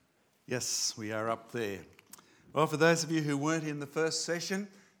Yes, we are up there. Well, for those of you who weren't in the first session,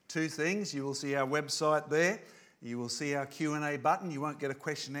 two things. You will see our website there. You will see our Q&A button. You won't get a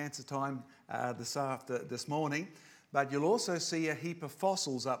question and answer time this morning. But you'll also see a heap of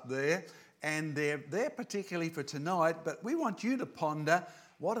fossils up there. And they're there particularly for tonight. But we want you to ponder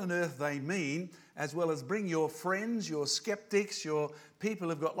what on earth they mean, as well as bring your friends, your skeptics, your people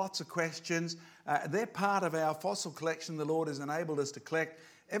who've got lots of questions. They're part of our fossil collection the Lord has enabled us to collect.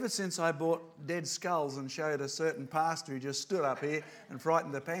 Ever since I bought dead skulls and showed a certain pastor who just stood up here and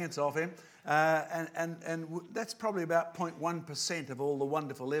frightened the pants off him, and that's probably about 0.1% of all the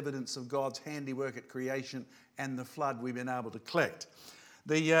wonderful evidence of God's handiwork at creation and the flood we've been able to collect.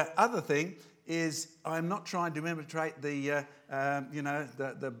 The other thing is I'm not trying to imitate the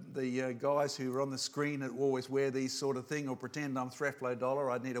guys who are on the screen that always wear these sort of thing or pretend I'm Threflo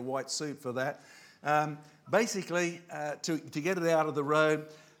Dollar. I'd need a white suit for that. Basically, to get it out of the road,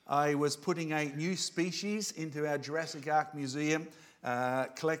 I was putting a new species into our Jurassic Ark Museum,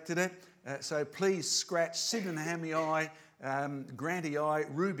 collected it. So please scratch Sydenham's eye, Granty eye,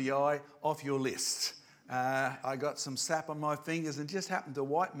 Ruby eye off your list. I got some sap on my fingers and just happened to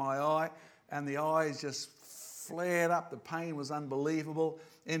wipe my eye, and the eyes just flared up. The pain was unbelievable.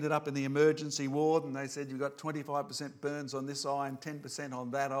 Ended up in the emergency ward, and they said you've got 25% burns on this eye and 10%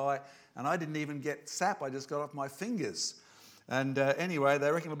 on that eye. And I didn't even get sap. I just got off my fingers. And anyway, they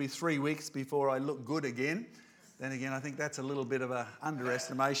reckon it'll be 3 weeks before I look good again. Then again, I think that's a little bit of an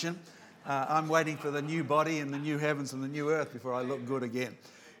underestimation. I'm waiting for the new body and the new heavens and the new earth before I look good again.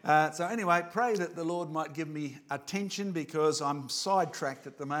 So anyway, pray that the Lord might give me attention, because I'm sidetracked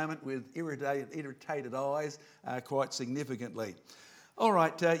at the moment with irritated eyes quite significantly. All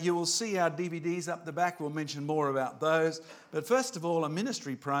right, you will see our DVDs up the back. We'll mention more about those. But first of all, a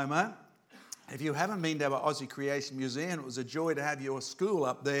ministry promo. If you haven't been to our Aussie Creation Museum, it was a joy to have your school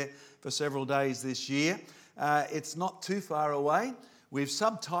up there for several days this year. It's not too far away. We've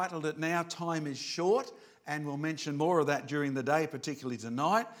subtitled it now, Time is Short, and we'll mention more of that during the day, particularly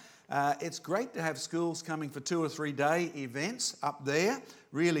tonight. It's great to have schools coming for 2 or 3 day events up there.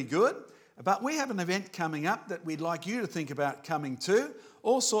 Really good. But we have an event coming up that we'd like you to think about coming to.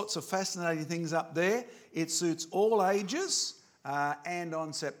 All sorts of fascinating things up there. It suits all ages. And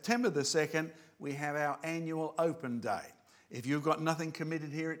on September the 2nd, we have our annual open day. If you've got nothing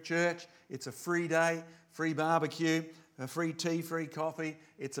committed here at church, it's a free day, free barbecue, a free tea, free coffee.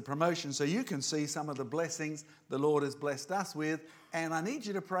 It's a promotion so you can see some of the blessings the Lord has blessed us with. And I need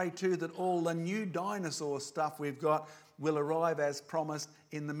you to pray too that all the new dinosaur stuff we've got will arrive as promised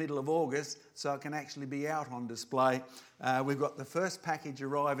in the middle of August, so it can actually be out on display. We've got the first package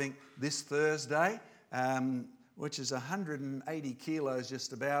arriving this Thursday, which is 180 kilos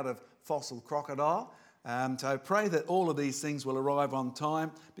just about of fossil crocodile. So pray that all of these things will arrive on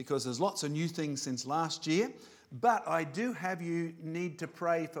time, because there's lots of new things since last year. But I do have you need to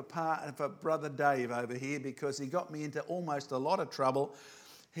pray for Brother Dave over here, because he got me into almost a lot of trouble.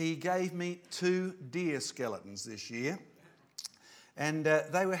 He gave me 2 deer skeletons this year, and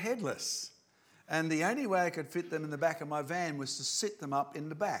they were headless. And the only way I could fit them in the back of my van was to sit them up in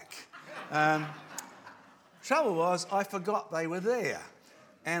the back. Trouble was, I forgot they were there.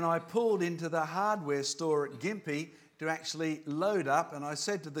 And I pulled into the hardware store at Gympie to actually load up, and I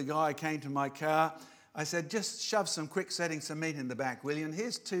said to the guy who came to my car, I said, just shove some quick settings of meat in the back, will you? And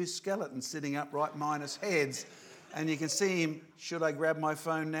here's 2 skeletons sitting upright minus heads. And you can see him, should I grab my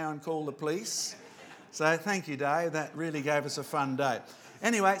phone now and call the police? So thank you, Dave. That really gave us a fun day.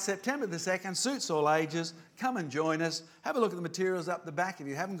 Anyway, September the 2nd, suits all ages. Come and join us. Have a look at the materials up the back. If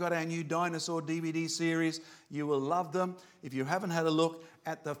you haven't got our new dinosaur DVD series, you will love them. If you haven't had a look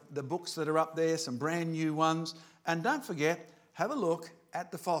at the books that are up there, some brand new ones. And don't forget, have a look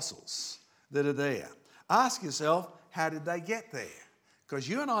at the fossils that are there. Ask yourself, how did they get there? Because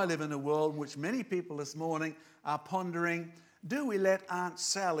you and I live in a world in which many people this morning are pondering, do we let Aunt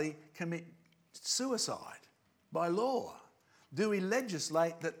Sally commit suicide by law? Do we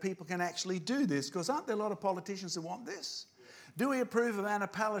legislate that people can actually do this? Because aren't there a lot of politicians who want this? Do we approve of Anna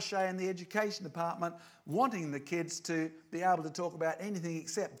Palaszczuk in the education department wanting the kids to be able to talk about anything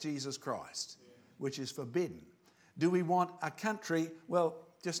except Jesus Christ, which is forbidden? Do we want a country, well,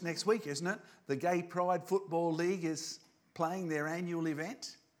 just next week, isn't it? The Gay Pride Football League is playing their annual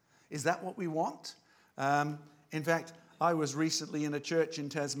event. Is that what we want? In fact, I was recently in a church in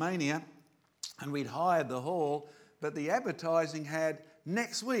Tasmania, and we'd hired the hall, but the advertising had,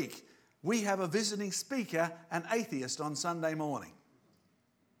 next week, we have a visiting speaker, an atheist, on Sunday morning.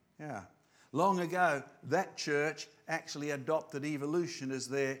 Yeah. Long ago, that church actually adopted evolution as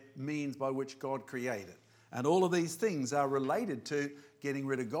their means by which God created. And all of these things are related to getting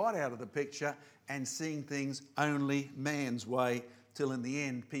rid of God out of the picture and seeing things only man's way, till in the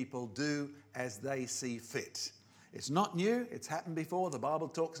end people do as they see fit. It's not new. It's happened before. The Bible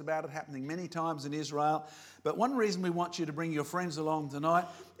talks about it happening many times in Israel. But one reason we want you to bring your friends along tonight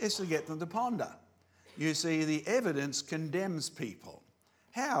is to get them to ponder. You see, the evidence condemns people.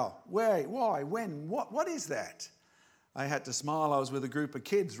 How? Where? Why? When? What is that? I had to smile. I was with a group of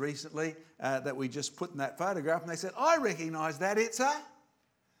kids recently that we just put in that photograph, and they said, I recognise that. It's a...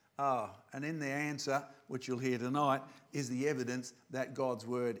 Oh, and in their answer, which you'll hear tonight, is the evidence that God's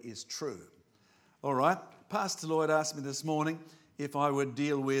word is true. All right. Pastor Lloyd asked me this morning if I would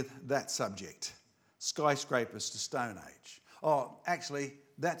deal with that subject, skyscrapers to Stone Age. Oh, actually,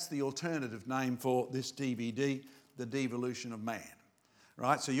 that's the alternative name for this DVD, The Devolution of Man.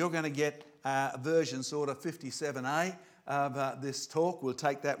 Right, so you're going to get a version sort of 57A of this talk. We'll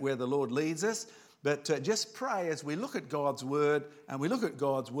take that where the Lord leads us. But just pray as we look at God's word and we look at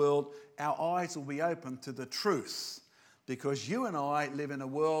God's world, our eyes will be open to the truth. Because you and I live in a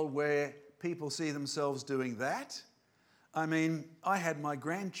world where people see themselves doing that. I mean, I had my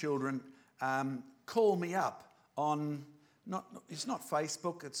grandchildren call me up on, it's not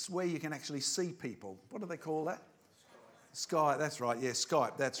Facebook, it's where you can actually see people. What do they call that? Skype, that's right. Yeah,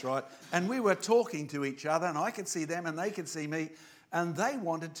 Skype, that's right. And we were talking to each other, and I could see them and they could see me. And they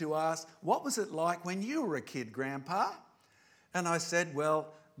wanted to ask, what was it like when you were a kid, Grandpa? And I said,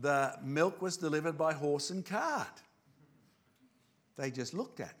 well, the milk was delivered by horse and cart. They just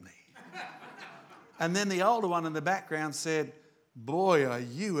looked at me. And then the older one in the background said, boy, are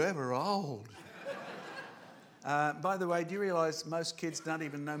you ever old. By the way, do you realise most kids don't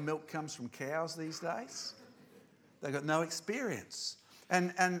even know milk comes from cows these days? They've got no experience.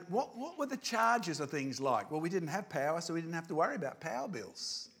 And what were the charges of things like? Well, we didn't have power, so we didn't have to worry about power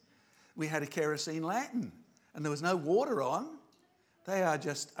bills. We had a kerosene lantern, and there was no water on. They are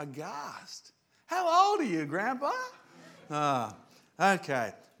just aghast. How old are you, Grandpa?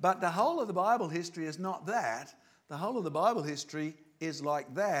 Okay. But the whole of the Bible history is not that. The whole of the Bible history is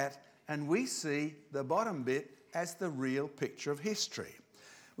like that, and we see the bottom bit as the real picture of history.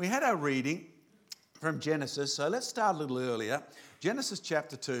 We had our reading from Genesis, so let's start a little earlier. Genesis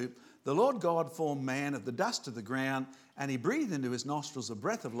chapter 2, the Lord God formed man of the dust of the ground, and he breathed into his nostrils a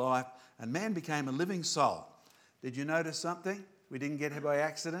breath of life, and man became a living soul. Did you notice something? We didn't get here by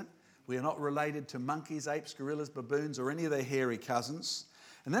accident. We are not related to monkeys, apes, gorillas, baboons, or any of their hairy cousins.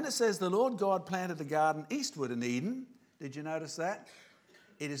 And then it says, the Lord God planted a garden eastward in Eden. Did you notice that?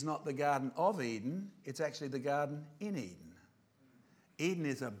 It is not the Garden of Eden, it's actually the garden in Eden. Eden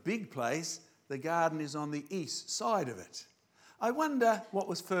is a big place. The garden is on the east side of it. I wonder what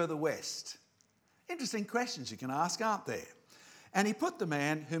was further west. Interesting questions you can ask, aren't there? And he put the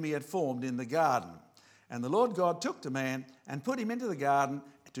man whom he had formed in the garden. And the Lord God took the man and put him into the garden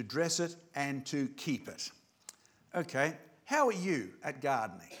to dress it and to keep it. Okay, how are you at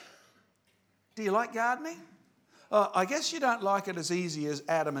gardening? Do you like gardening? I guess you don't like it as easy as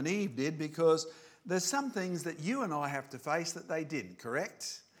Adam and Eve did, because there's some things that you and I have to face that they didn't,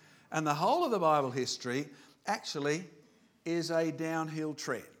 correct? And the whole of the Bible history actually is a downhill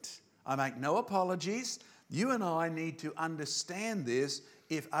trend. I make no apologies. You and I need to understand this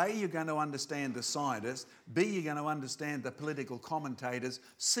if A, you're going to understand the scientists, B, you're going to understand the political commentators,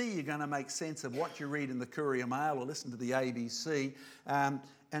 C, you're going to make sense of what you read in the Courier Mail or listen to the ABC,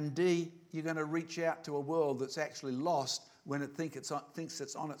 and D, you're going to reach out to a world that's actually lost when it thinks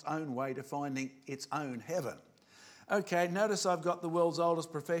it's on its own way to finding its own heaven. Okay, notice I've got the world's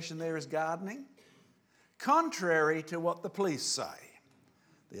oldest profession there is gardening. Contrary to what the police say,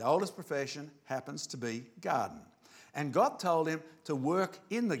 the oldest profession happens to be garden. And God told him to work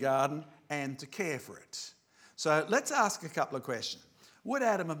in the garden and to care for it. So let's ask a couple of questions. Would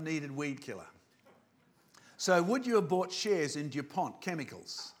Adam have needed weed killer? So would you have bought shares in DuPont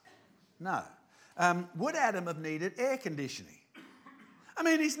Chemicals? No. Would Adam have needed air conditioning? I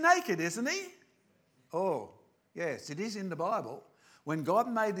mean, he's naked, isn't he? Oh, yes, it is in the Bible. When God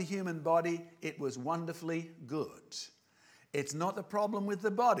made the human body, it was wonderfully good. It's not the problem with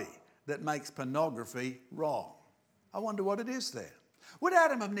the body that makes pornography wrong. I wonder what it is there. Would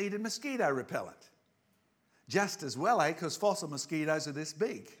Adam have needed mosquito repellent? Just as well, because fossil mosquitoes are this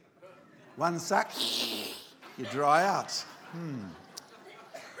big. One suck, you dry out.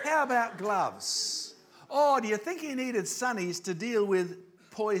 How about gloves? Oh, do you think he needed sunnies to deal with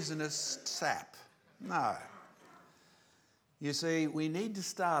poisonous sap? No. You see, we need to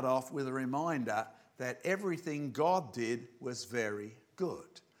start off with a reminder that everything God did was very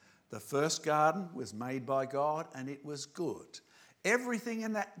good. The first garden was made by God and it was good. Everything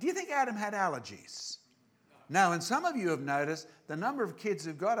in that... Do you think Adam had allergies? Now, and some of you have noticed the number of kids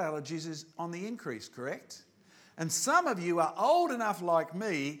who've got allergies is on the increase, correct? And some of you are old enough like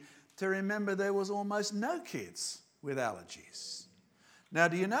me to remember there was almost no kids with allergies. Now,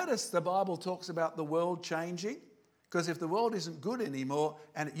 do you notice the Bible talks about the world changing? Because if the world isn't good anymore,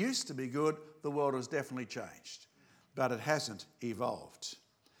 and it used to be good, the world has definitely changed. But it hasn't evolved.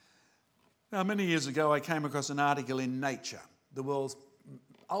 Now, many years ago, I came across an article in Nature, the world's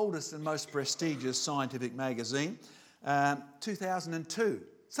oldest and most prestigious scientific magazine, 2002.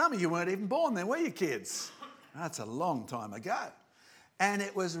 Some of you weren't even born then, were you, kids? That's a long time ago. And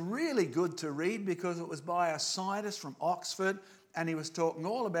it was really good to read because it was by a scientist from Oxford, and he was talking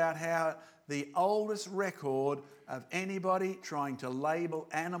all about how the oldest record of anybody trying to label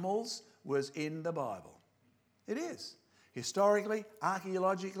animals was in the Bible. It is. Historically,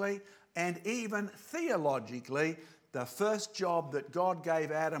 archaeologically, and even theologically, the first job that God gave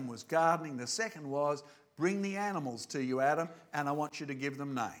Adam was gardening. The second was, bring the animals to you, Adam, and I want you to give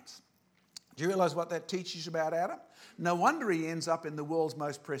them names. Do you realise what that teaches about Adam? No wonder he ends up in the world's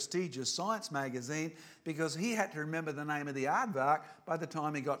most prestigious science magazine, because he had to remember the name of the aardvark by the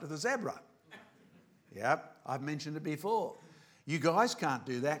time he got to the zebra. Yep, I've mentioned it before. You guys can't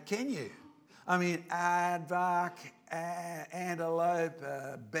do that, can you? I mean, aardvark, antelope,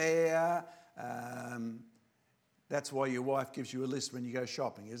 bear. That's why your wife gives you a list when you go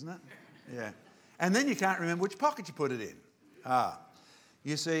shopping, isn't it? Yeah. And then you can't remember which pocket you put it in.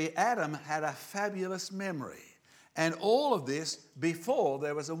 You see, Adam had a fabulous memory. And all of this before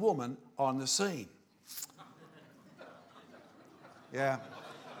there was a woman on the scene. Yeah.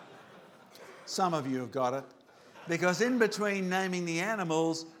 Some of you have got it. Because in between naming the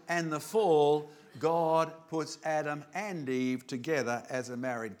animals and the fall, God puts Adam and Eve together as a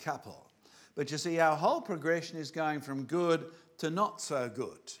married couple. But you see, our whole progression is going from good to not so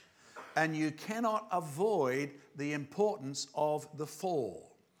good. And you cannot avoid the importance of the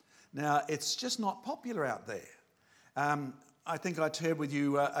fall. Now, it's just not popular out there. I think I shared with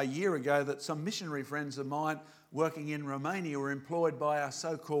you a year ago that some missionary friends of mine working in Romania were employed by our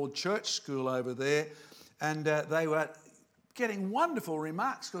so-called church school over there, and they were getting wonderful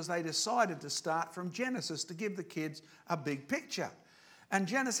remarks because they decided to start from Genesis to give the kids a big picture. And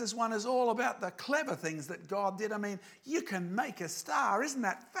Genesis 1 is all about the clever things that God did. I mean, you can make a star. Isn't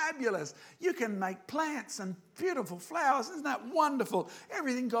that fabulous? You can make plants and beautiful flowers. Isn't that wonderful?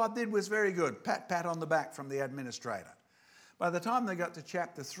 Everything God did was very good. Pat, pat on the back from the administrator. By the time they got to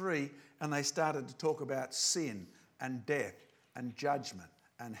chapter 3 and they started to talk about sin and death and judgment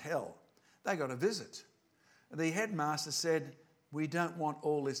and hell, they got a visit. The headmaster said, "We don't want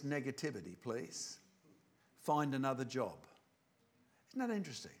all this negativity, please. Find another job." Isn't that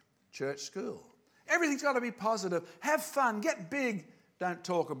interesting? Church school. Everything's got to be positive. Have fun. Get big. Don't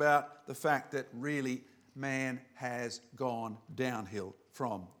talk about the fact that really man has gone downhill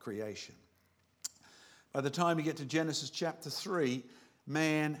from creation. By the time you get to Genesis chapter 3,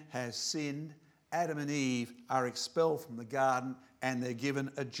 man has sinned. Adam and Eve are expelled from the garden and they're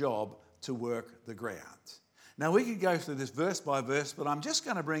given a job to work the ground. Now, we could go through this verse by verse, but I'm just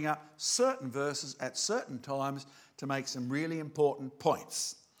going to bring up certain verses at certain times to make some really important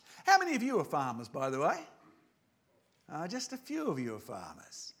points. How many of you are farmers, by the way? Just a few of you are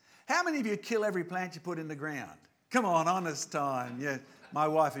farmers. How many of you kill every plant you put in the ground? Come on, honest time. Yeah, my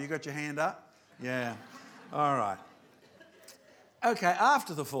wife, have you got your hand up? Yeah. All right. Okay,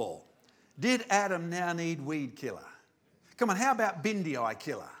 after the fall, did Adam now need weed killer? Come on, how about bindi eye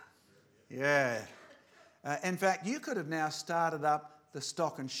killer? Yeah. In fact, you could have now started up the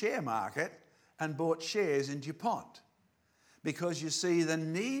stock and share market and bought shares in DuPont. Because you see, the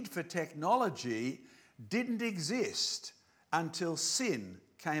need for technology didn't exist until sin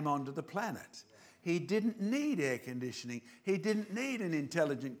came onto the planet. He didn't need air conditioning. He didn't need an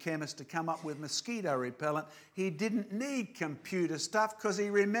intelligent chemist to come up with mosquito repellent. He didn't need computer stuff because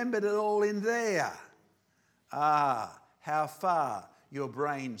he remembered it all in there. Ah, how far your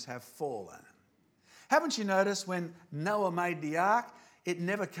brains have fallen. Haven't you noticed when Noah made the ark, it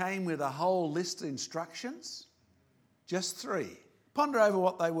never came with a whole list of instructions? Just 3. Ponder over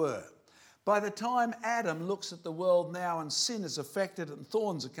what they were. By the time Adam looks at the world now and sin is affected and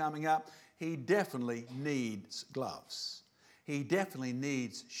thorns are coming up, he definitely needs gloves. He definitely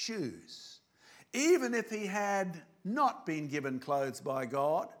needs shoes. Even if he had not been given clothes by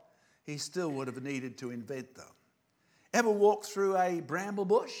God, he still would have needed to invent them. Ever walked through a bramble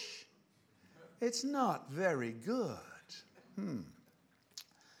bush? It's not very good.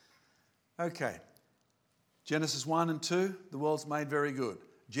 Okay. Genesis 1 and 2, the world's made very good.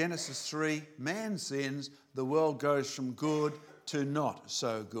 Genesis 3, man sins, the world goes from good to not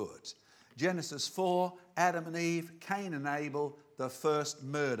so good. Genesis 4, Adam and Eve, Cain and Abel, the first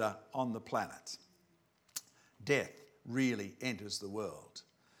murder on the planet. Death really enters the world.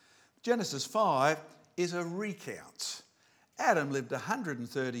 Genesis 5 is a recount. Adam lived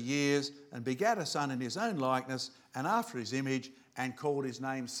 130 years and begat a son in his own likeness and after his image and called his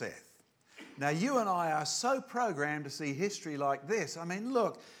name Seth. Now you and I are so programmed to see history like this. I mean,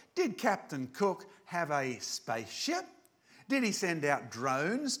 look, did Captain Cook have a spaceship? Did he send out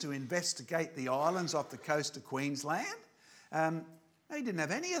drones to investigate the islands off the coast of Queensland? No, he didn't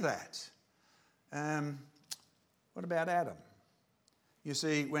have any of that. What about Adam? You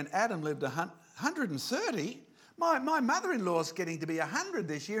see, when Adam lived 130, my mother-in-law's getting to be 100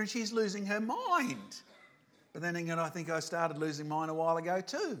 this year and she's losing her mind. But then again, I think I started losing mine a while ago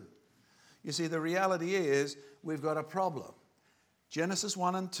too. You see, the reality is we've got a problem. Genesis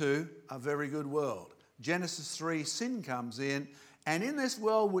 1 and 2, a very good world. Genesis 3, sin comes in. And in this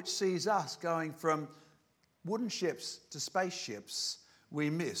world which sees us going from wooden ships to spaceships, we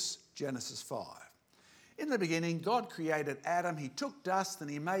miss Genesis 5. In the beginning, God created Adam. He took dust and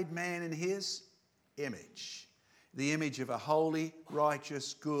he made man in his image. The image of a holy,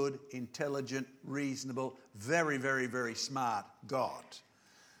 righteous, good, intelligent, reasonable, very, very, very smart God.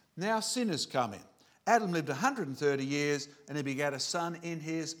 Now sin has come in. Adam lived 130 years and he begat a son in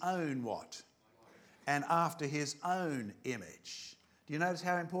his own what? And after his own image. Do you notice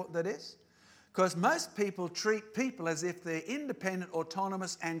how important that is? Because most people treat people as if they're independent,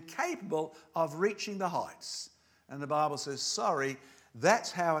 autonomous and capable of reaching the heights. And the Bible says, sorry,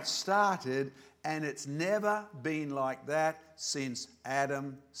 that's how it started and it's never been like that since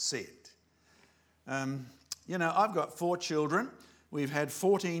Adam sinned. I've got 4 children. We've had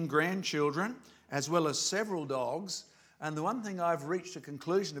 14 grandchildren as well as several dogs. And the one thing I've reached a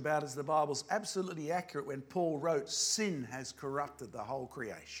conclusion about is the Bible's absolutely accurate when Paul wrote, sin has corrupted the whole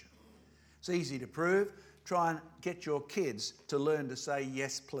creation. It's easy to prove. Try and get your kids to learn to say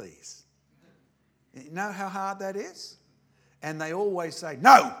yes, please. You know how hard that is? And they always say,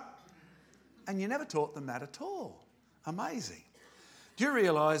 no! And you never taught them that at all. Amazing. Do you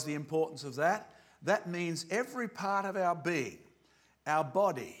realise the importance of that? That means every part of our being, our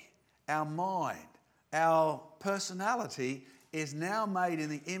body, our mind, our personality is now made in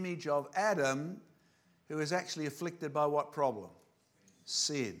the image of Adam, who is actually afflicted by what problem?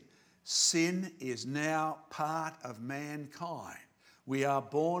 Sin. Sin is now part of mankind. We are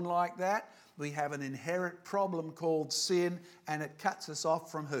born like that. We have an inherent problem called sin, and it cuts us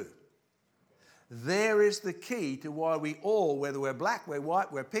off from who? There is the key to why we all, whether we're black, we're white,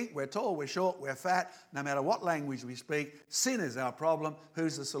 we're pink, we're tall, we're short, we're fat, no matter what language we speak, sin is our problem.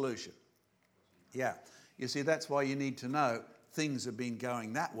 Who's the solution? Yeah. You see, that's why you need to know things have been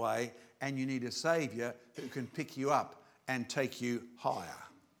going that way and you need a saviour who can pick you up and take you higher.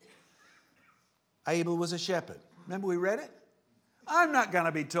 Abel was a shepherd. Remember we read it? I'm not going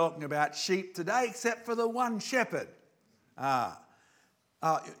to be talking about sheep today except for the one shepherd.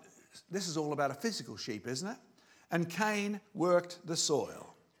 This is all about a physical sheep, isn't it? And Cain worked the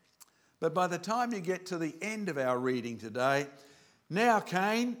soil. But by the time you get to the end of our reading today, now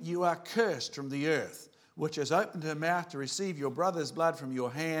Cain, you are cursed from the earth, which has opened her mouth to receive your brother's blood from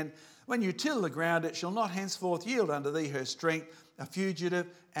your hand. When you till the ground, it shall not henceforth yield unto thee her strength. A fugitive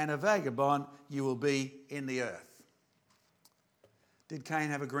and a vagabond you will be in the earth. Did Cain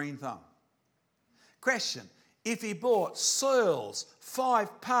have a green thumb? Question. If he bought Searle's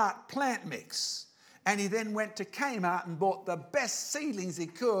 5-part plant mix and he then went to Kmart and bought the best seedlings he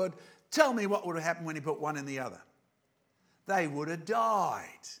could, tell me what would have happened when he put one in the other. They would have died.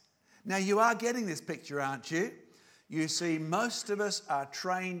 Now you are getting this picture, aren't you? You see, most of us are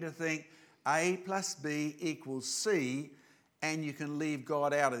trained to think A plus B equals C and you can leave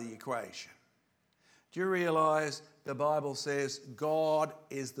God out of the equation. Do you realise the Bible says God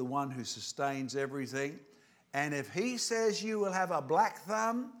is the one who sustains everything? And if he says you will have a black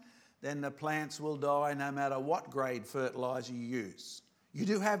thumb, then the plants will die no matter what grade fertiliser you use. You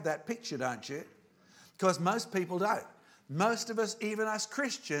do have that picture, don't you? Because most people don't. Most of us, even us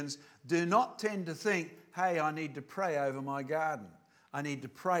Christians, do not tend to think, hey, I need to pray over my garden. I need to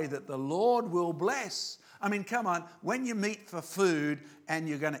pray that the Lord will bless. I mean, come on, when you meet for food and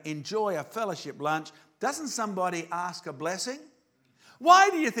you're going to enjoy a fellowship lunch, doesn't somebody ask a blessing? Why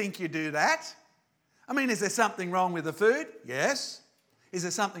do you think you do that? I mean, is there something wrong with the food? Yes. Is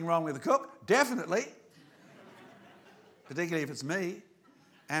there something wrong with the cook? Definitely. Particularly if it's me.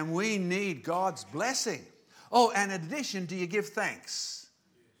 And we need God's blessing. Oh, and in addition, do you give thanks?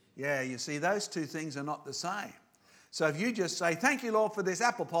 Yeah, you see, those two things are not the same. So if you just say, thank you, Lord, for this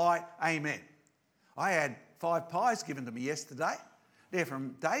apple pie, amen. I had 5 pies given to me yesterday. They're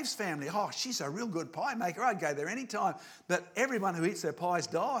from Dave's family. Oh, she's a real good pie maker. I'd go there any time. But everyone who eats their pies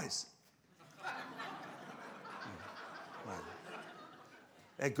dies.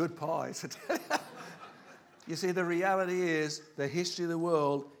 They're good pies. You see, the reality is the history of the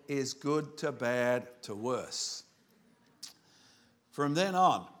world is good to bad to worse. From then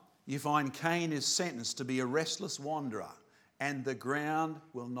on, you find Cain is sentenced to be a restless wanderer, and the ground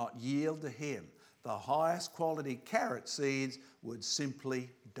will not yield to him. The highest quality carrot seeds would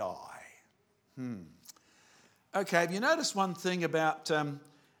simply die. Okay, have you noticed one thing about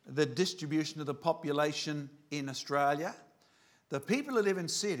the distribution of the population in Australia? The people who live in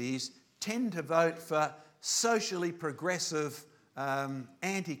cities tend to vote for socially progressive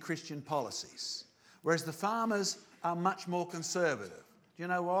anti-Christian policies, whereas the farmers are much more conservative. Do you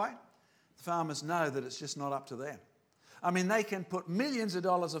know why? The farmers know that it's just not up to them. I mean, they can put millions of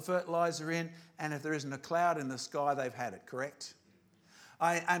dollars of fertiliser in, and if there isn't a cloud in the sky, they've had it, correct?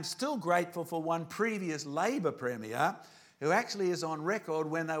 I'm still grateful for one previous Labor Premier who actually is on record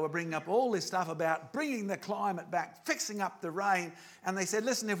when they were bringing up all this stuff about bringing the climate back, fixing up the rain, and they said,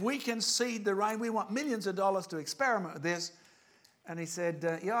 listen, if we can seed the rain, we want millions of dollars to experiment with this. And he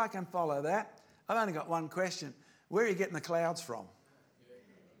said, yeah, I can follow that. I've only got one question. Where are you getting the clouds from?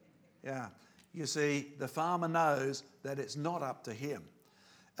 Yeah. You see, the farmer knows that it's not up to him.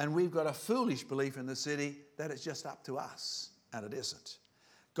 And we've got a foolish belief in the city that it's just up to us, and it isn't.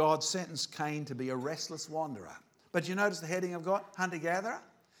 God sentenced Cain to be a restless wanderer. But you notice the heading I've got, hunter-gatherer?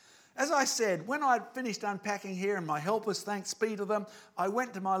 As I said, when I'd finished unpacking here and my helpers, thanks be to them, I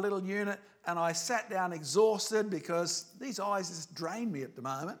went to my little unit and I sat down exhausted because these eyes just drain me at the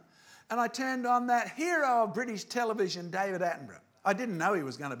moment. And I turned on that hero of British television, David Attenborough. I didn't know he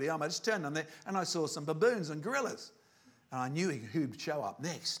was going to be on. I just turned on there and I saw some baboons and gorillas. And I knew who'd show up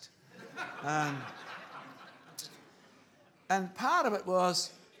next. And part of it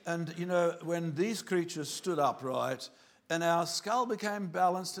was, and you know, when these creatures stood upright and our skull became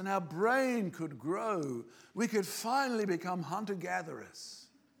balanced and our brain could grow, we could finally become hunter-gatherers.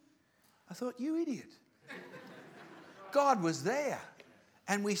 I thought, you idiot. God was there.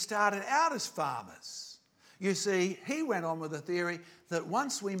 And we started out as farmers. You see, he went on with the theory that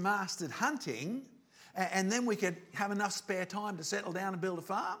once we mastered hunting, and then we could have enough spare time to settle down and build a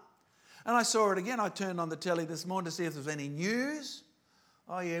farm. And I saw it again. I turned on the telly this morning to see if there was any news.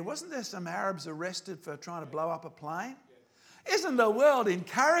 Oh yeah, wasn't there some Arabs arrested for trying to blow up a plane? Isn't the world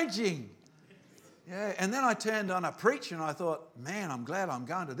encouraging? Yeah, and then I turned on a preacher and I thought, man, I'm glad I'm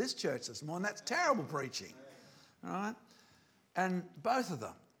going to this church this morning. That's terrible preaching. All right? And both of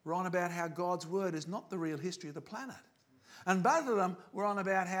them were on about how God's word is not the real history of the planet. And both of them were on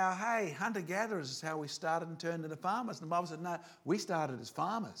about how, hey, hunter-gatherers is how we started and turned into farmers. And the Bible said, no, we started as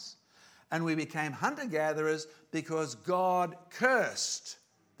farmers. And we became hunter-gatherers because God cursed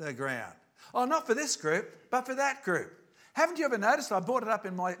the ground. Oh, not for this group, but for that group. Haven't you ever noticed, I brought it up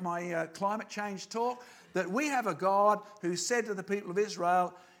in my climate change talk, that we have a God who said to the people of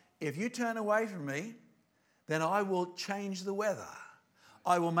Israel, if you turn away from me, then I will change the weather.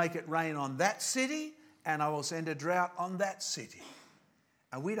 I will make it rain on that city and I will send a drought on that city.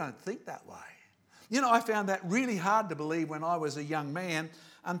 And we don't think that way. You know, I found that really hard to believe when I was a young man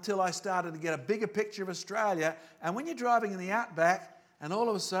until I started to get a bigger picture of Australia. And when you're driving in the outback and all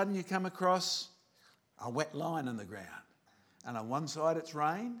of a sudden you come across a wet line in the ground. And on one side it's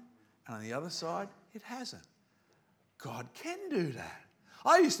rained and on the other side it hasn't. God can do that.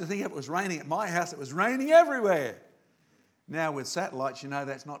 I used to think if it was raining at my house, it was raining everywhere. Now with satellites, you know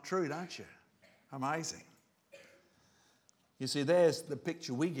that's not true, don't you? Amazing. You see, there's the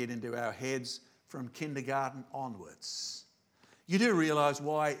picture we get into our heads from kindergarten onwards. You do realise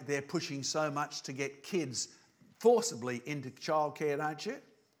why they're pushing so much to get kids forcibly into childcare, don't you?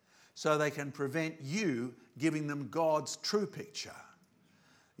 So they can prevent you giving them God's true picture.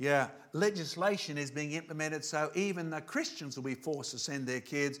 Yeah, legislation is being implemented so even the Christians will be forced to send their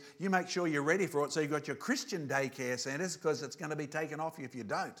kids. You make sure you're ready for it so you've got your Christian daycare centres because it's going to be taken off you if you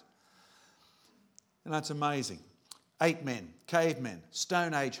don't. And that's amazing. Ape men, cavemen,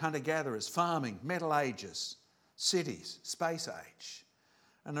 Stone Age hunter-gatherers, farming, Metal Ages, cities, space age.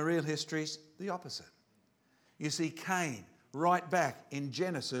 And the real history's the opposite. You see, Cain, right back in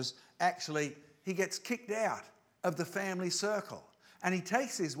Genesis, actually, he gets kicked out of the family circle. And he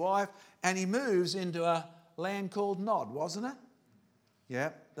takes his wife and he moves into a land called Nod, wasn't it?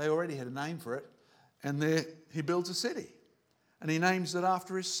 Yeah, they already had a name for it. And there he builds a city. And he names it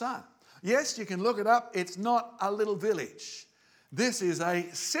after his son. Yes, you can look it up. It's not a little village. This is a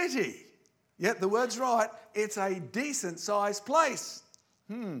city. Yet the word's right. It's a decent-sized place.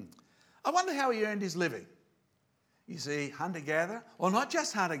 I wonder how he earned his living. You see, hunter-gatherer. Well, not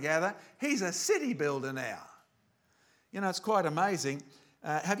just hunter-gatherer, he's a city builder now. You know, it's quite amazing.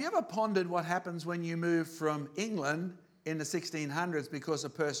 Have you ever pondered what happens when you move from England in the 1600s because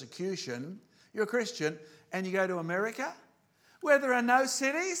of persecution? You're a Christian and you go to America where there are no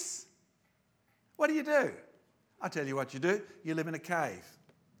cities? What do? I'll tell you what you do. You live in a cave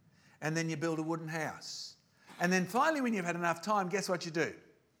and then you build a wooden house. And then finally, when you've had enough time, guess what you do?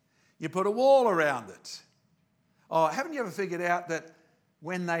 You put a wall around it. Oh, haven't you ever figured out that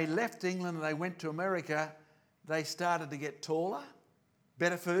when they left England and they went to America, they started to get taller,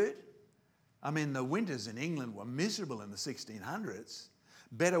 better food? I mean, the winters in England were miserable in the 1600s.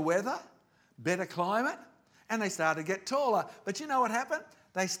 Better weather, better climate, and they started to get taller. But you know what happened?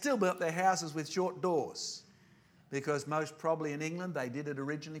 They still built their houses with short doors because most probably in England they did it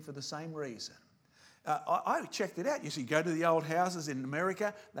originally for the same reason. I checked it out. You see, go to the old houses in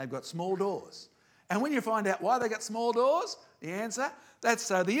America, they've got small doors. And when you find out why they got small doors, the answer, that's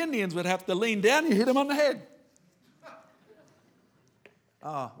so the Indians would have to lean down and you hit them on the head.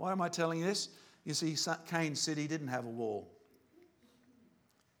 Oh, why am I telling you this? You see, Cain City didn't have a wall.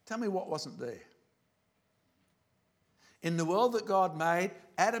 Tell me what wasn't there. In the world that God made,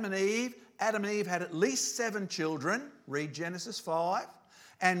 Adam and Eve had at least 7 children, read Genesis 5,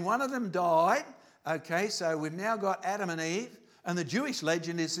 and one of them died. Okay, so we've now got Adam and Eve, and the Jewish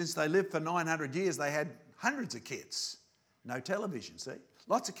legend is since they lived for 900 years, they had hundreds of kids. No television, see?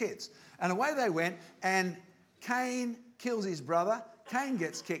 Lots of kids. And away they went, and Cain kills his brother. Cain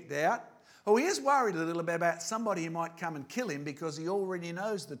gets kicked out. Oh, he is worried a little bit about somebody who might come and kill him because he already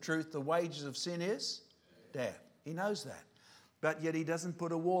knows the truth. The wages of sin is death. He knows that. But yet he doesn't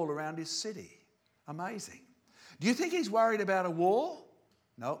put a wall around his city. Amazing. Do you think he's worried about a wall?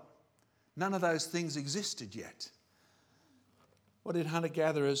 No. None of those things existed yet. What did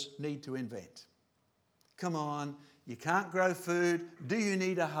hunter-gatherers need to invent? Come on, you can't grow food. Do you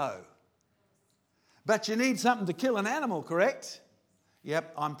need a hoe? But you need something to kill an animal, correct?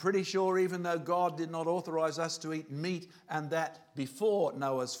 Yep, I'm pretty sure even though God did not authorize us to eat meat and that before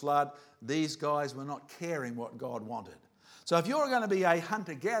Noah's flood, these guys were not caring what God wanted. So if you're going to be a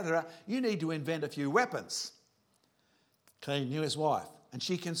hunter-gatherer, you need to invent a few weapons. Cain knew his wife, and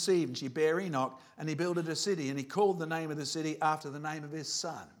she conceived, and she bare Enoch, and he builded a city, and he called the name of the city after the name of his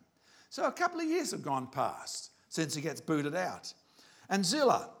son. So a couple of years have gone past since he gets booted out. And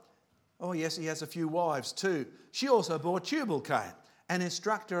Zillah, oh yes, he has a few wives too. She also bore Tubal-Cain, an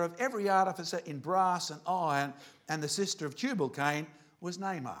instructor of every artificer in brass and iron, and the sister of Tubal-Cain was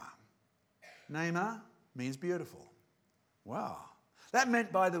Naamah. Naamah means beautiful. Wow. That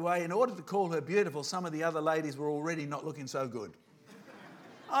meant, by the way, in order to call her beautiful, some of the other ladies were already not looking so good.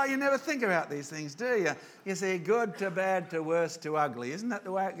 Oh, you never think about these things, do you? You see, good to bad to worse to ugly. Isn't that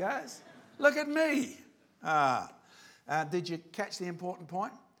the way it goes? Look at me. Did you catch the important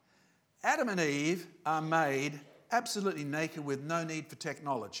point? Adam and Eve are made absolutely naked with no need for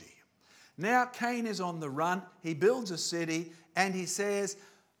technology. Now Cain is on the run. He builds a city and he says,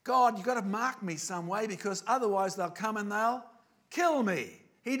 God, you've got to mark me some way because otherwise they'll come and they'll kill me.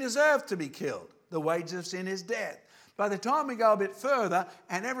 He deserved to be killed. The wages of sin is death. By the time we go a bit further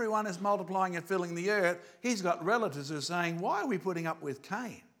and everyone is multiplying and filling the earth, he's got relatives who are saying, why are we putting up with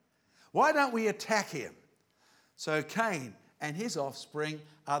Cain? Why don't we attack him? So Cain and his offspring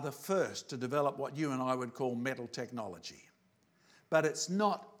are the first to develop what you and I would call metal technology. But it's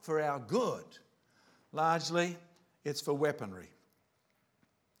not for our good. Largely, it's for weaponry.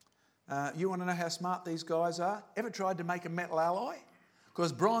 You want to know how smart these guys are? Ever tried to make a metal alloy?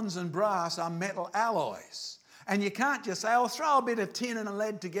 Because bronze and brass are metal alloys. And you can't just say, oh, throw a bit of tin and a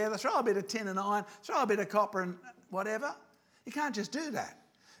lead together, throw a bit of tin and iron, throw a bit of copper and whatever. You can't just do that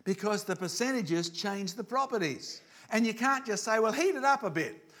because the percentages change the properties. And you can't just say, well, heat it up a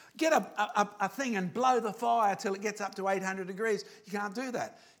bit. Get a thing and blow the fire till it gets up to 800 degrees. You can't do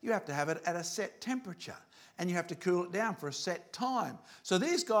that. You have to have it at a set temperature and you have to cool it down for a set time. So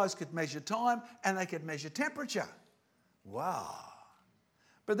these guys could measure time and they could measure temperature. Wow.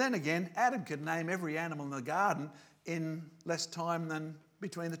 But then again, Adam could name every animal in the garden in less time than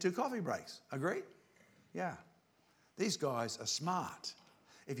between the 2 coffee breaks. Agreed? Yeah. These guys are smart.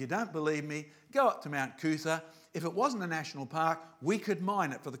 If you don't believe me, go up to Mount Cootha. If it wasn't a national park, we could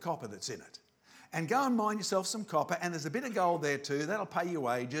mine it for the copper that's in it. And go and mine yourself some copper, and there's a bit of gold there too. That'll pay your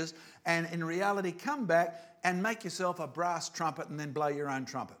wages. And in reality, come back and make yourself a brass trumpet and then blow your own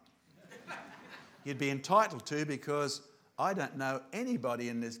trumpet. You'd be entitled to, because I don't know anybody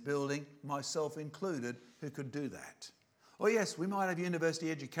in this building, myself included, who could do that. Oh yes, we might have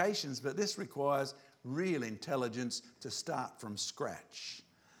university educations, but this requires real intelligence to start from scratch.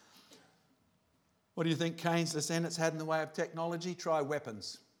 What do you think Cain's descendants had in the way of technology? Try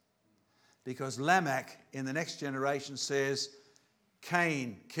weapons. Because Lamech in the next generation says,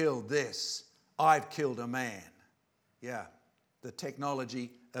 Cain killed this, I've killed a man. Yeah, the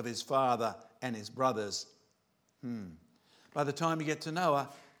technology of his father and his brothers. By the time you get to Noah,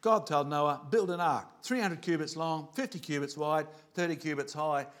 God told Noah, build an ark, 300 cubits long, 50 cubits wide, 30 cubits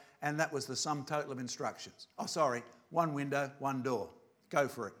high, and that was the sum total of instructions. Oh, sorry, one window, one door. Go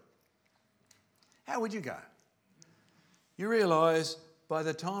for it. How would you go? You realise by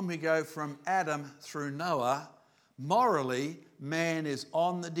the time we go from Adam through Noah, morally, man is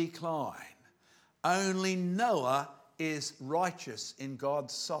on the decline. Only Noah is righteous in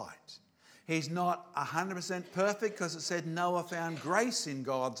God's sight. He's not 100% perfect because it said Noah found grace in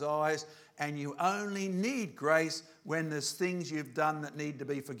God's eyes, and you only need grace when there's things you've done that need to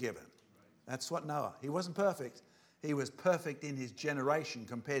be forgiven. That's what Noah. He wasn't perfect. He was perfect in his generation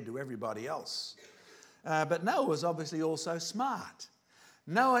compared to everybody else. But Noah was obviously also smart.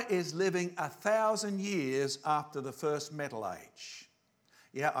 Noah is living 1,000 years after the first metal age.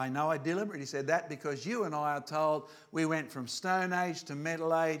 Yeah, I know I deliberately said that because you and I are told we went from Stone Age to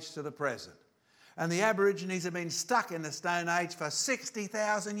Metal Age to the present. And the Aborigines have been stuck in the Stone Age for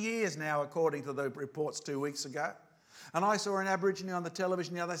 60,000 years now, according to the reports 2 weeks ago. And I saw an Aborigine on the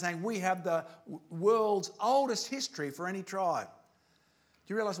television the other day saying, we have the world's oldest history for any tribe.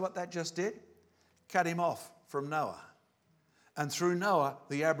 Do you realise what that just did? Cut him off from Noah. And through Noah,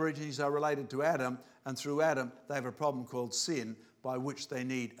 the Aborigines are related to Adam, and through Adam, they have a problem called sin, by which they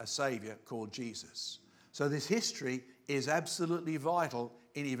need a saviour called Jesus. So this history is absolutely vital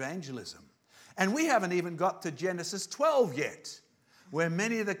in evangelism. And we haven't even got to Genesis 12 yet, where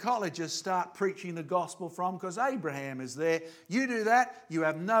many of the colleges start preaching the gospel from, because Abraham is there. You do that, you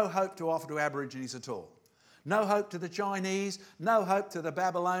have no hope to offer to Aborigines at all. No hope to the Chinese, no hope to the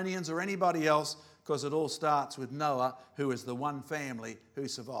Babylonians or anybody else, because it all starts with Noah, who is the one family who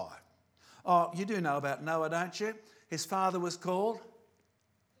survived. Oh, you do know about Noah, don't you? His father was called?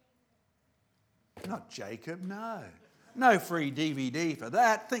 Not Jacob, no. No free DVD for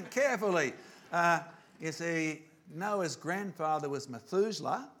that. Think carefully. You see, Noah's grandfather was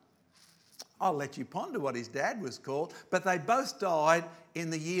Methuselah. I'll let you ponder what his dad was called. But they both died in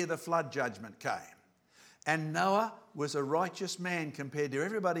the year the flood judgment came. And Noah was a righteous man compared to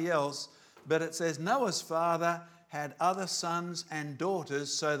everybody else. But it says Noah's father had other sons and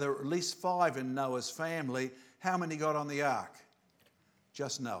daughters, so there were at least 5 in Noah's family. How many got on the ark?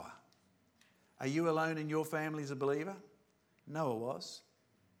 Just Noah. Are you alone in your family as a believer? Noah was.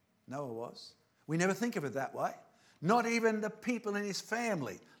 Noah was. We never think of it that way. Not even the people in his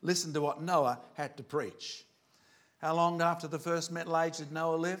family listened to what Noah had to preach. How long after the first metal age did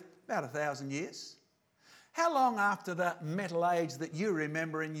Noah live? About 1,000 years. How long after the metal age that you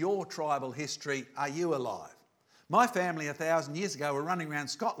remember in your tribal history are you alive? My family 1,000 years ago were running around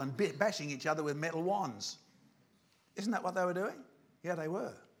Scotland bashing each other with metal wands. Isn't that what they were doing? Yeah, they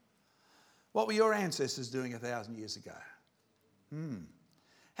were. What were your ancestors doing 1,000 years ago?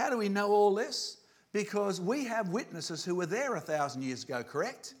 How do we know all this? Because we have witnesses who were there 1,000 years ago,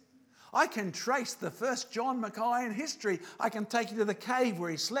 correct? I can trace the first John Mackay in history. I can take you to the cave where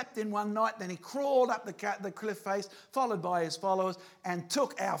he slept in one night, then he crawled up the cliff face, followed by his followers, and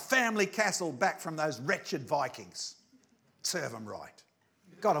took our family castle back from those wretched Vikings. Serve them right.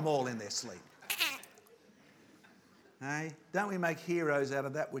 Got them all in their sleep. Hey, don't we make heroes out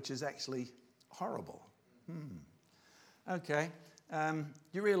of that which is actually horrible? Okay.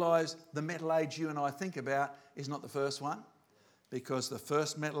 You realise the metal age you and I think about is not the first one, because the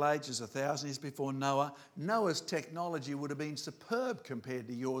first metal age is 1,000 years before Noah. Noah's technology would have been superb compared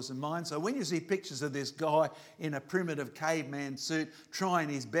to yours and mine. So when you see pictures of this guy in a primitive caveman suit trying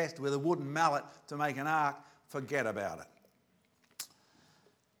his best with a wooden mallet to make an ark, forget about it.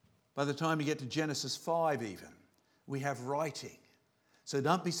 By the time you get to Genesis 5 even, we have writing. So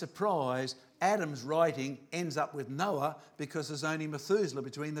don't be surprised Adam's writing ends up with Noah, because there's only Methuselah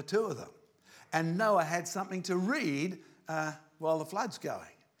between the two of them. And Noah had something to read while the flood's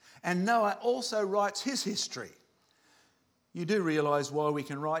going. And Noah also writes his history. You do realise why we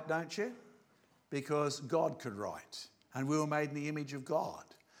can write, don't you? Because God could write. And we were made in the image of God.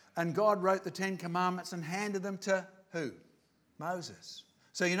 And God wrote the 10 Commandments and handed them to who? Moses.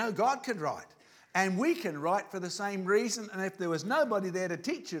 So you know God could write. And we can write for the same reason. And if there was nobody there to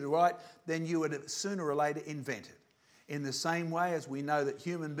teach you to write, then you would have sooner or later invent it. In the same way as we know that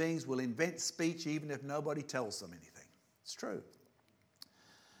human beings will invent speech even if nobody tells them anything. It's true.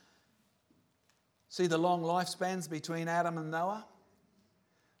 See the long lifespans between Adam and Noah?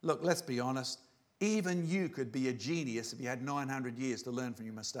 Look, let's be honest. Even you could be a genius if you had 900 years to learn from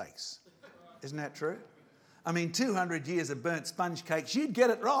your mistakes. Isn't that true? I mean, 200 years of burnt sponge cakes, you'd get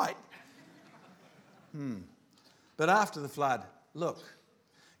it right. But after the flood, look,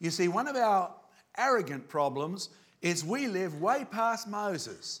 you see, one of our arrogant problems is we live way past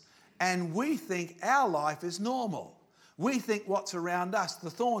Moses and we think our life is normal. We think what's around us,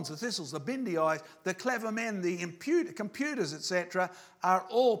 the thorns, the thistles, the bindi eyes, the clever men, the computers, etc., are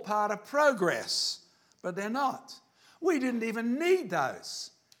all part of progress. But they're not. We didn't even need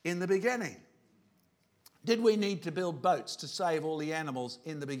those in the beginning. Did we need to build boats to save all the animals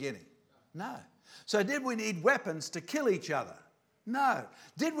in the beginning? No. So did we need weapons to kill each other? No.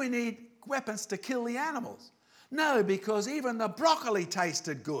 Did we need weapons to kill the animals? No, because even the broccoli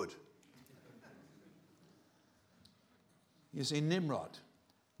tasted good. You see, Nimrod,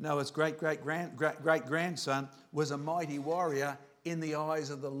 Noah's great-grandson, was a mighty warrior in the eyes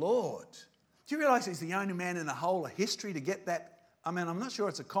of the Lord. Do you realise he's the only man in the whole of history to get that? I mean, I'm not sure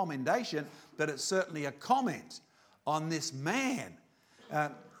it's a commendation, but it's certainly a comment on this man.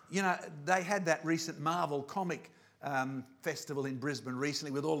 You know, they had that recent Marvel comic festival in Brisbane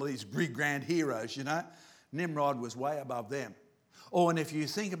recently with all of these big grand heroes, you know. Nimrod was way above them. Oh, and if you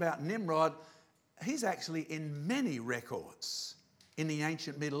think about Nimrod, he's actually in many records in the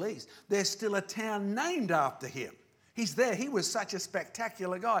ancient Middle East. There's still a town named after him. He's there. He was such a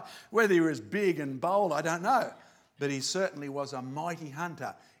spectacular guy. Whether he was big and bold, I don't know. But he certainly was a mighty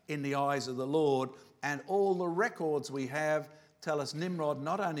hunter in the eyes of the Lord. And all the records we have tell us Nimrod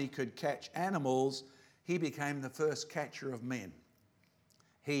not only could catch animals, he became the first catcher of men.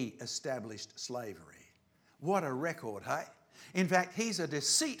 He established slavery. What a record, hey? In fact, he's a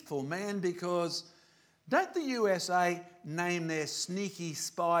deceitful man because don't the USA name their sneaky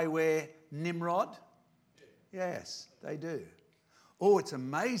spyware Nimrod? Yes, they do. Oh, it's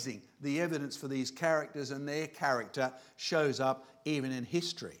amazing the evidence for these characters and their character shows up even in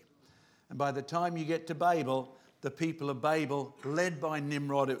history. And by the time you get to Babel, the people of Babel, led by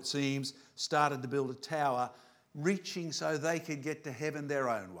Nimrod it seems, started to build a tower, reaching so they could get to heaven their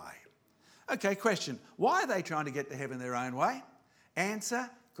own way. Okay, question. Why are they trying to get to heaven their own way? Answer,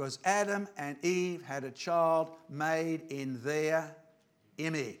 because Adam and Eve had a child made in their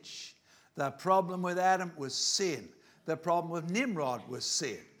image. The problem with Adam was sin. The problem with Nimrod was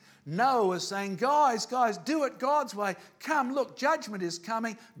sin. Noah was saying, guys, do it God's way. Come, look, judgment is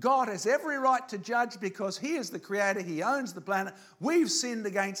coming. God has every right to judge because he is the creator. He owns the planet. We've sinned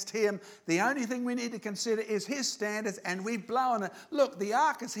against him. The only thing we need to consider is his standards, and we've blown it. Look, the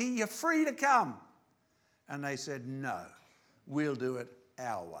ark is here. You're free to come. And they said, no, we'll do it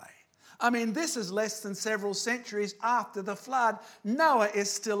our way. I mean, this is less than several centuries after the flood. Noah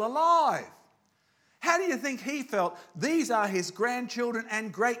is still alive. How do you think he felt? These are his grandchildren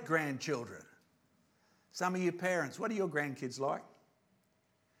and great-grandchildren. Some of you parents, what are your grandkids like?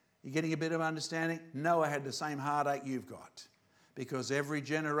 You getting a bit of understanding? Noah had the same heartache you've got because every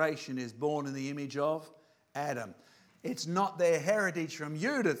generation is born in the image of Adam. It's not their heritage from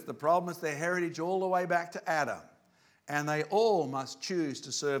you that's the problem. It's their heritage all the way back to Adam. And they all must choose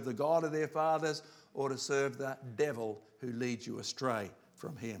to serve the God of their fathers or to serve the devil who leads you astray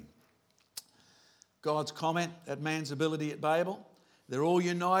from him. God's comment at man's ability at Babel, they're all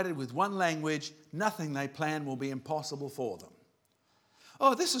united with one language. Nothing they plan will be impossible for them.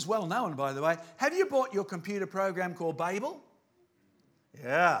 Oh, this is well known, by the way. Have you bought your computer program called Babel?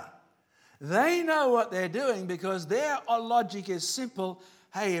 Yeah. They know what they're doing because their logic is simple.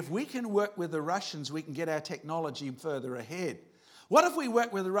 Hey, if we can work with the Russians, we can get our technology further ahead. What if we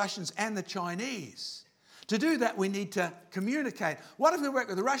work with the Russians and the Chinese? To do that, we need to communicate. What if we work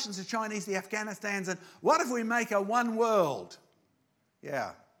with the Russians, the Chinese, the Afghanistans, and what if we make a one world?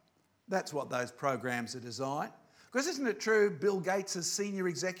 Yeah, that's what those programs are designed. Because isn't it true Bill Gates' senior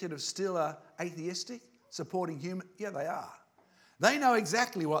executives still are atheistic, supporting human? Yeah, they are. They know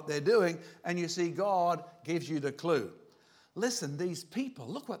exactly what they're doing, and you see God gives you the clue. Listen, these people,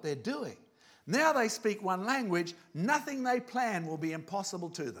 look what they're doing. Now they speak one language. Nothing they plan will be impossible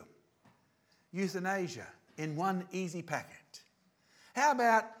to them. Euthanasia in one easy packet. How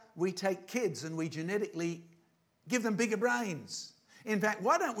about we take kids and we genetically give them bigger brains? In fact,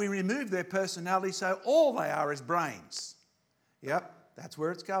 why don't we remove their personality so all they are is brains? Yep, that's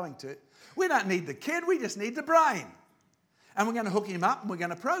where it's going to. We don't need the kid, we just need the brain. And we're going to hook him up and we're going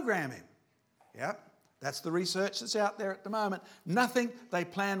to program him. Yep, that's the research that's out there at the moment. Nothing they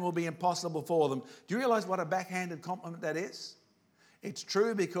plan will be impossible for them. Do you realise what a backhanded compliment that is? It's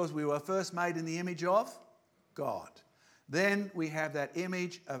true because we were first made in the image of God. Then we have that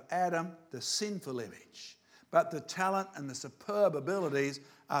image of Adam, the sinful image. But the talent and the superb abilities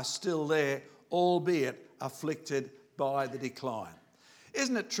are still there, albeit afflicted by the decline.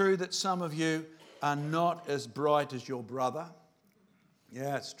 Isn't it true that some of you are not as bright as your brother?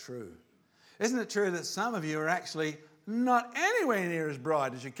 Yeah, it's true. Isn't it true that some of you are actually not anywhere near as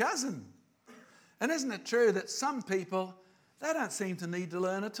bright as your cousin? And isn't it true that some people, they don't seem to need to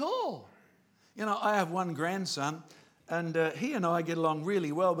learn at all? You know, I have one grandson, and he and I get along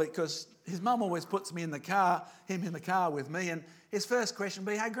really well because his mum always puts him in the car with me, and his first question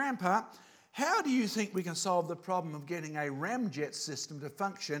will be, "Hey, Grandpa, how do you think we can solve the problem of getting a ramjet system to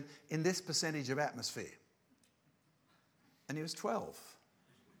function in this percentage of atmosphere?" And he was 12.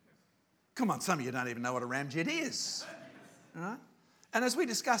 Come on, some of you don't even know what a ramjet is. All right? And as we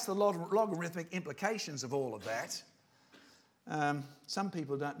discuss the logarithmic implications of all of that, some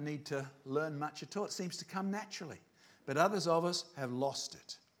people don't need to learn much at all. It seems to come naturally. But others of us have lost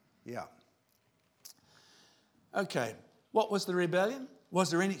it. Yeah. Okay, what was the rebellion? Was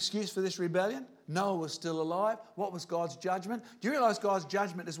there any excuse for this rebellion? Noah was still alive. What was God's judgment? Do you realise God's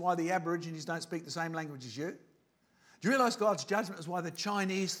judgment is why the Aborigines don't speak the same language as you? Do you realise God's judgment is why the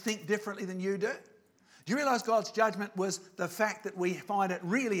Chinese think differently than you do? Do you realise God's judgment was the fact that we find it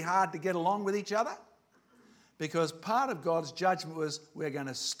really hard to get along with each other? Because part of God's judgment was we're going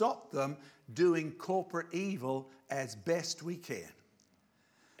to stop them doing corporate evil as best we can.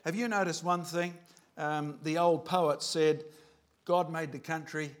 Have you noticed one thing? The old poet said, "God made the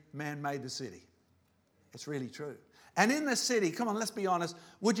country, man made the city." It's really true. And in the city, come on, let's be honest,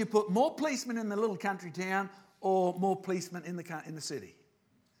 would you put more policemen in the little country town or more policemen in the city?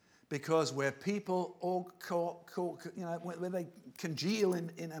 Because where people all where they congeal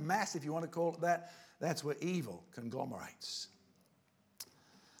in a mass, if you want to call it that, that's where evil conglomerates.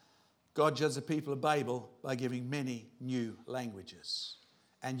 God judged the people of Babel by giving many new languages.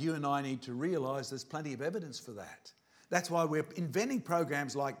 And you and I need to realise there's plenty of evidence for that. That's why we're inventing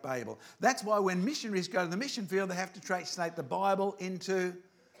programs like Babel. That's why when missionaries go to the mission field, they have to translate the Bible into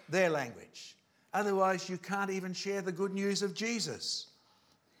their language. Otherwise, you can't even share the good news of Jesus.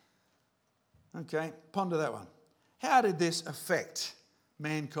 Okay, ponder that one. How did this affect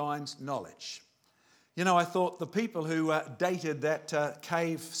mankind's knowledge? You know, I thought the people who dated that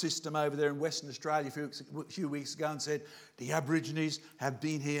cave system over there in Western Australia a few weeks ago and said, the Aborigines have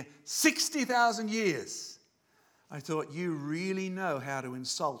been here 60,000 years. I thought, you really know how to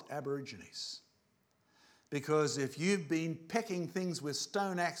insult Aborigines. Because if you've been pecking things with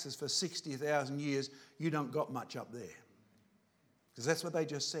stone axes for 60,000 years, you don't got much up there. Because that's what they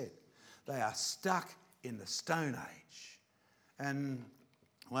just said. They are stuck in the Stone Age. And,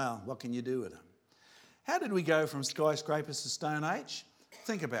 well, what can you do with them? How did we go from skyscrapers to Stone Age?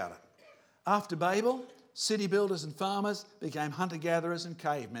 Think about it. After Babel, city builders and farmers became hunter-gatherers and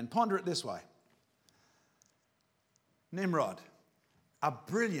cavemen. Ponder it this way. Nimrod, a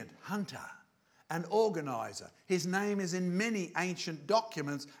brilliant hunter, an organiser. His name is in many ancient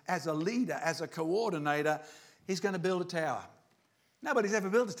documents as a leader, as a coordinator. He's going to build a tower. Nobody's ever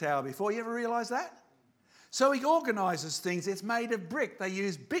built a tower before. You ever realise that? So he organises things. It's made of brick. They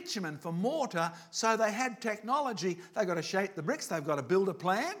use bitumen for mortar, so they had technology. They've got to shape the bricks. They've got to build a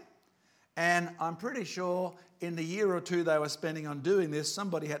plan. And I'm pretty sure in the year or two they were spending on doing this,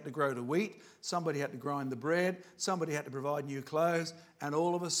 somebody had to grow the wheat, somebody had to grind the bread, somebody had to provide new clothes, and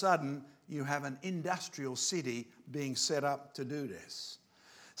all of a sudden you have an industrial city being set up to do this.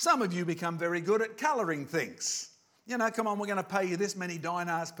 Some of you become very good at colouring things. You know, come on, we're going to pay you this many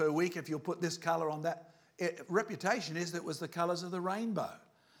dinars per week if you'll put this colour on that. Reputation is that it was the colours of the rainbow.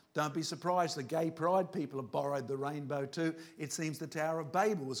 Don't be surprised the gay pride people have borrowed the rainbow too. It seems the Tower of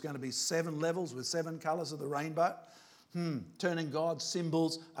Babel was going to be 7 levels with 7 colours of the rainbow. Turning God's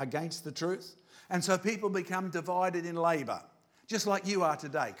symbols against the truth. And so people become divided in labour, just like you are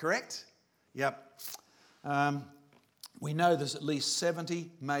today, correct? Yep. We know there's at least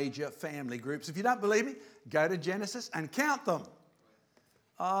 70 major family groups. If you don't believe me, go to Genesis and count them.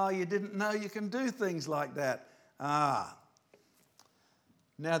 Oh, you didn't know you can do things like that. Now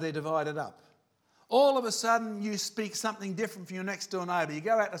they're divided up. All of a sudden, you speak something different from your next door neighbour. You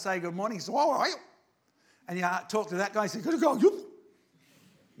go out to say good morning, he says, "How are you?" And you talk to that guy, he says, "Good to go."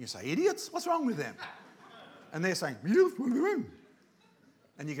 You say, "Idiots, what's wrong with them?" And they're saying,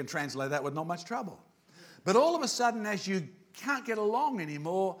 and you can translate that with not much trouble. But all of a sudden, as you can't get along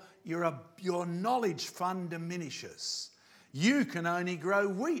anymore, your knowledge fund diminishes. You can only grow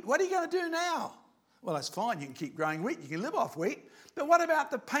wheat. What are you going to do now? Well, that's fine. You can keep growing wheat. You can live off wheat. But what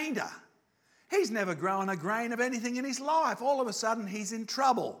about the painter? He's never grown a grain of anything in his life. All of a sudden, he's in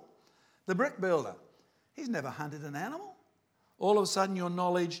trouble. The brick builder, he's never hunted an animal. All of a sudden, your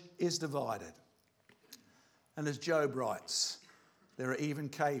knowledge is divided. And as Job writes, there are even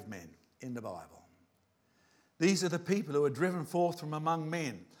cavemen in the Bible. These are the people who were driven forth from among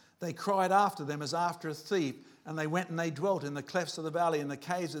men. They cried after them as after a thief, and they went and they dwelt in the clefts of the valley, in the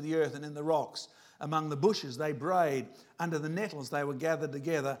caves of the earth, and in the rocks. Among the bushes they brayed. Under the nettles they were gathered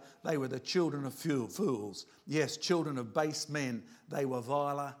together. They were the children of fools. Yes, children of base men. They were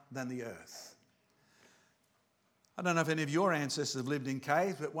viler than the earth. I don't know if any of your ancestors have lived in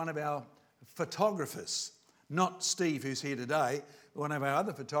caves, but one of our photographers, not Steve who's here today, but one of our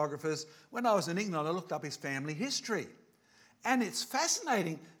other photographers, when I was in England, I looked up his family history. And it's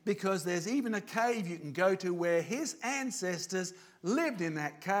fascinating because there's even a cave you can go to where his ancestors lived in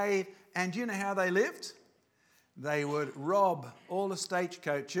that cave. And do you know how they lived? They would rob all the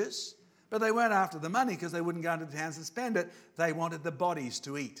stagecoaches, but they weren't after the money because they wouldn't go into the towns and spend it. They wanted the bodies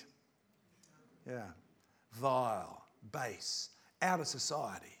to eat. Yeah. Vile, base, out of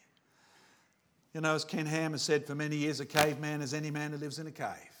society. You know, as Ken Ham has said for many years, a caveman is any man who lives in a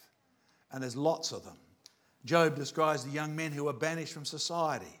cave. And there's lots of them. Job describes the young men who were banished from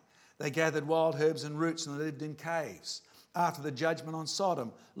society. They gathered wild herbs and roots and they lived in caves. After the judgment on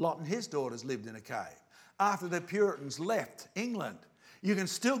Sodom, Lot and his daughters lived in a cave. After the Puritans left England, you can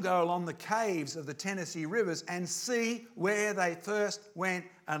still go along the caves of the Tennessee rivers and see where they first went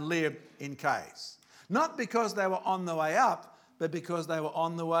and lived in caves. Not because they were on the way up, but because they were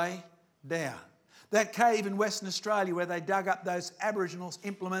on the way down. That cave in Western Australia where they dug up those Aboriginal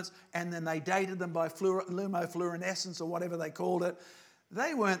implements and then they dated them by lumofluorescence or whatever they called it.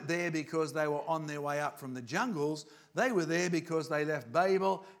 They weren't there because they were on their way up from the jungles. They were there because they left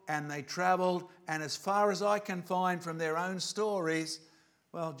Babel and they travelled. And as far as I can find from their own stories,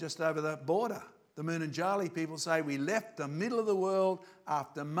 well, just over the border, the Moonanjali people say we left the middle of the world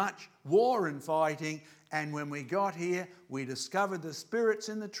after much war and fighting. And when we got here, we discovered the spirits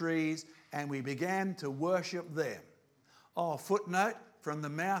in the trees and we began to worship them. Oh, footnote from the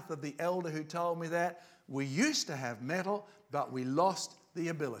mouth of the elder who told me that. We used to have metal, but we lost the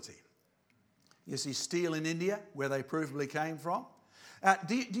ability. You see steel in India, where they provably came from.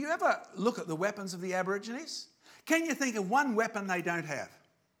 Do you ever look at the weapons of the Aborigines? Can you think of one weapon they don't have?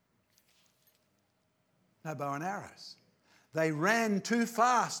 No bow and arrows. They ran too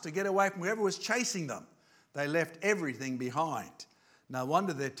fast to get away from whoever was chasing them. They left everything behind. No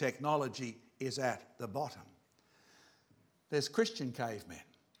wonder their technology is at the bottom. There's Christian cavemen.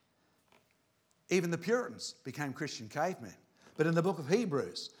 Even the Puritans became Christian cavemen. But in the book of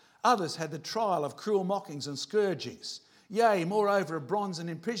Hebrews, others had the trial of cruel mockings and scourgings. Yea, moreover, of bronze and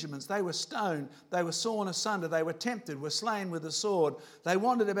imprisonments. They were stoned, they were sawn asunder, they were tempted, were slain with the sword. They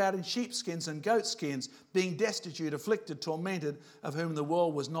wandered about in sheepskins and goatskins, being destitute, afflicted, tormented, of whom the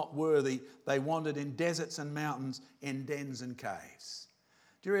world was not worthy. They wandered in deserts and mountains, in dens and caves.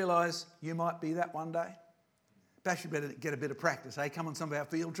 Do you realise you might be that one day? Perhaps you better get a bit of practice, eh? Come on some of our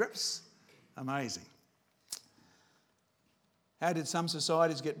field trips. Amazing. How did some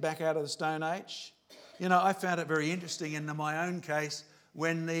societies get back out of the Stone Age? You know, I found it very interesting in my own case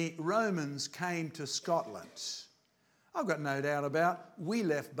when the Romans came to Scotland. I've got no doubt about we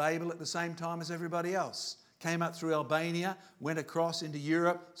left Babel at the same time as everybody else. Came up through Albania, went across into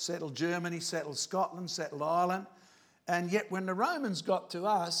Europe, settled Germany, settled Scotland, settled Ireland. And yet when the Romans got to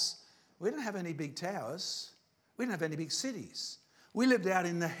us, we didn't have any big towers. We didn't have any big cities. We lived out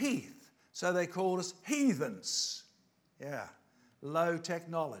in the heath, so they called us heathens. Yeah, low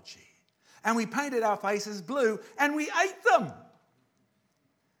technology. And we painted our faces blue and we ate them.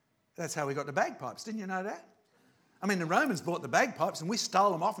 That's how we got the bagpipes. Didn't you know that? I mean, the Romans bought the bagpipes and we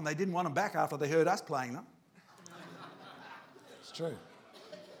stole them off and they didn't want them back after they heard us playing them. It's true.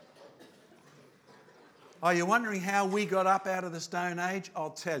 Are you wondering how we got up out of the Stone Age? I'll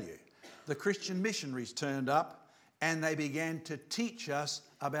tell you. The Christian missionaries turned up and they began to teach us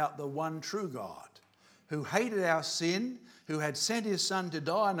about the one true God who hated our sin, who had sent his son to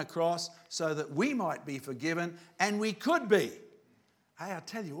die on the cross so that we might be forgiven and we could be. Hey, I'll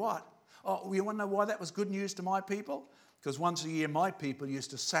tell you what. Oh, you want to know why that was good news to my people? Because once a year my people used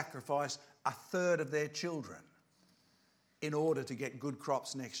to sacrifice a third of their children in order to get good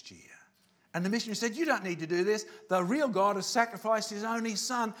crops next year. And the missionary said, you don't need to do this. The real God has sacrificed his only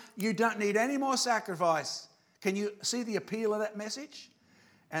son. You don't need any more sacrifice. Can you see the appeal of that message?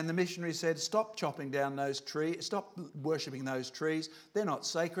 And the missionary said, stop chopping down those trees. Stop worshipping those trees. They're not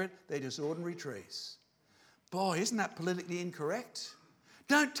sacred. They're just ordinary trees. Boy, isn't that politically incorrect?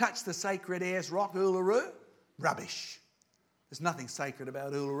 Don't touch the sacred Ayers Rock, Uluru. Rubbish. There's nothing sacred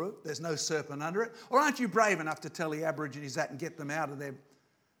about Uluru. There's no serpent under it. Or aren't you brave enough to tell the Aborigines that and get them out of their...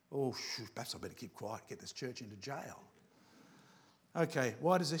 Oh, shoot, perhaps I better keep quiet, get this church into jail. Okay,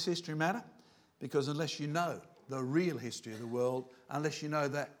 why does this history matter? Because unless you know the real history of the world, unless you know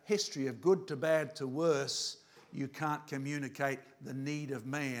the history of good to bad to worse, you can't communicate the need of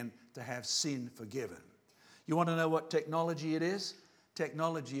man to have sin forgiven. You want to know what technology it is?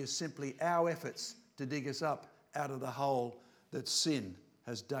 Technology is simply our efforts to dig us up out of the hole that sin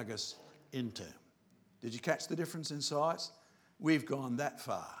has dug us into. Did you catch the difference in size? We've gone that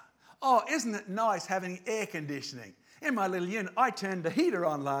far. Oh, isn't it nice having air conditioning? In my little unit, I turned the heater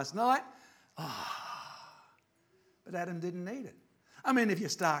on last night. But Adam didn't need it. I mean, if you're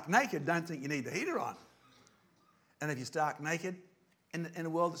stark naked, don't think you need the heater on. And if you're stark naked in a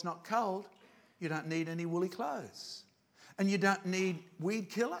world that's not cold, you don't need any woolly clothes. And you don't need weed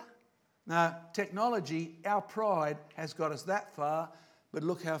killer. Now, technology, our pride has got us that far, but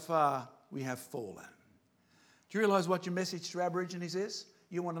look how far we have fallen. Do you realise what your message to Aborigines is?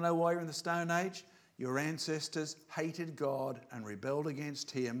 You want to know why you're in the Stone Age? Your ancestors hated God and rebelled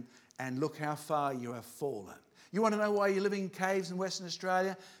against him, and look how far you have fallen. You want to know why you're living in caves in Western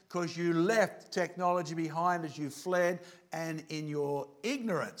Australia? Because you left technology behind as you fled, and in your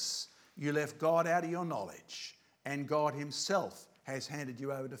ignorance, you left God out of your knowledge, and God himself has handed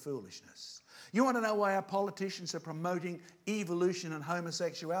you over to foolishness. You want to know why our politicians are promoting evolution and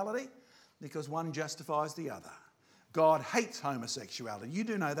homosexuality? Because one justifies the other. God hates homosexuality. You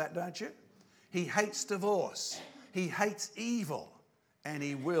do know that, don't you? He hates divorce. He hates evil, and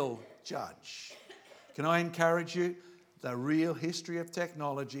he will judge. Can I encourage you? The real history of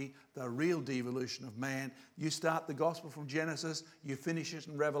technology, the real devolution of man. You start the gospel from Genesis, you finish it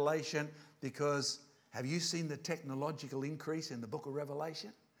in Revelation, because have you seen the technological increase in the book of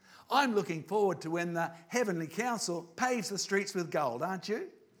Revelation? I'm looking forward to when the heavenly council paves the streets with gold, aren't you?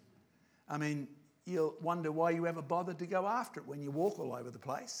 I mean, you'll wonder why you ever bothered to go after it when you walk all over the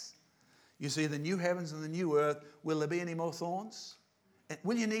place. You see the new heavens and the new earth. Will there be any more thorns?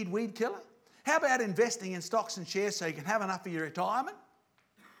 Will you need weed killer? How about investing in stocks and shares so you can have enough for your retirement?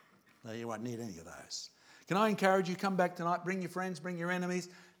 No, you won't need any of those. Can I encourage you, come back tonight, bring your friends, bring your enemies,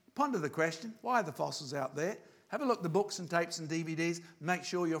 ponder the question, why are the fossils out there? Have a look at the books and tapes and DVDs. Make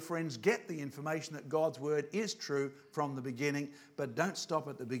sure your friends get the information that God's word is true from the beginning, but don't stop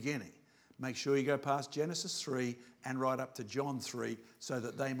at the beginning. Make sure you go past Genesis 3 and right up to John 3 so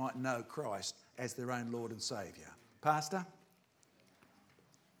that they might know Christ as their own Lord and Saviour. Pastor?